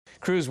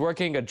Crews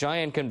working a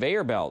giant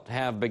conveyor belt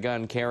have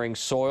begun carrying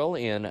soil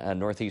in a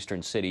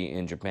northeastern city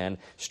in Japan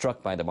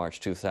struck by the March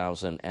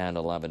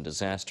 2011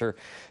 disaster.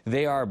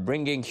 They are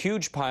bringing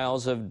huge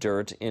piles of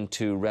dirt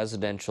into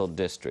residential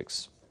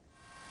districts.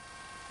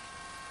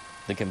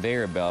 The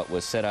conveyor belt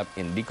was set up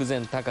in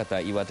Rikuzen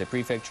Takata, Iwate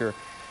Prefecture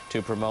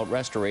to promote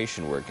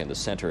restoration work in the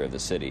center of the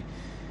city.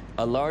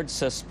 A large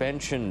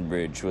suspension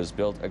bridge was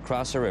built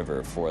across a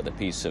river for the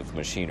piece of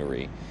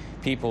machinery.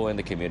 People in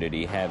the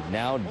community have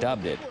now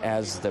dubbed it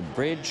as the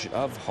Bridge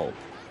of Hope.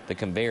 The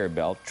conveyor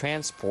belt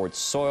transports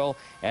soil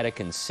at a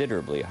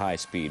considerably high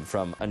speed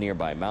from a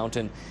nearby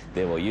mountain.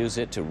 They will use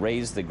it to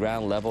raise the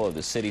ground level of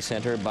the city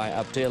center by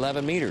up to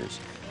 11 meters.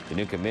 The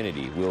new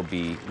community will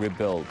be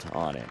rebuilt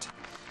on it.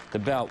 The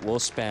belt will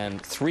span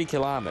 3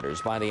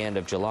 kilometers by the end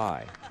of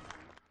July.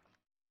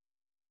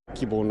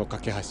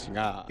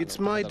 It's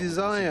my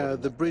desire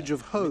the Bridge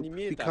of Hope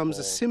becomes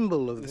a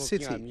symbol of the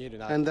city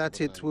and that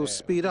it will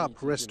speed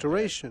up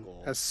restoration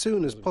as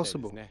soon as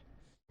possible.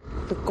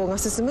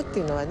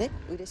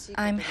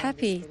 I'm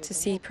happy to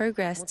see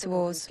progress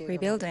towards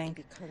rebuilding,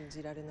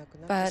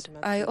 but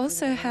I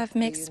also have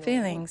mixed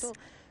feelings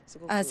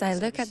as I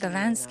look at the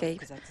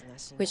landscape,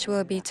 which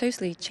will be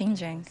totally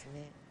changing.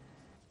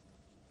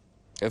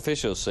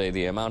 Officials say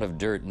the amount of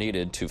dirt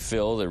needed to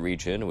fill the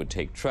region would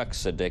take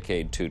trucks a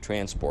decade to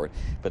transport,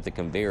 but the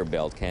conveyor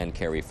belt can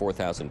carry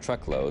 4,000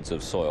 truckloads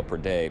of soil per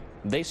day.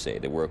 They say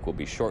the work will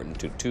be shortened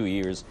to 2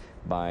 years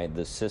by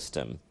the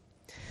system.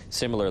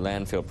 Similar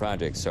landfill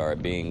projects are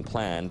being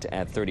planned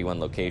at 31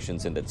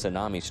 locations in the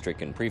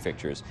tsunami-stricken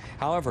prefectures.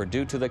 However,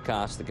 due to the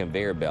cost, the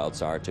conveyor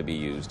belts are to be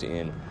used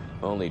in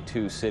only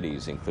 2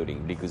 cities,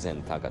 including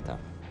Rikuzen Takata.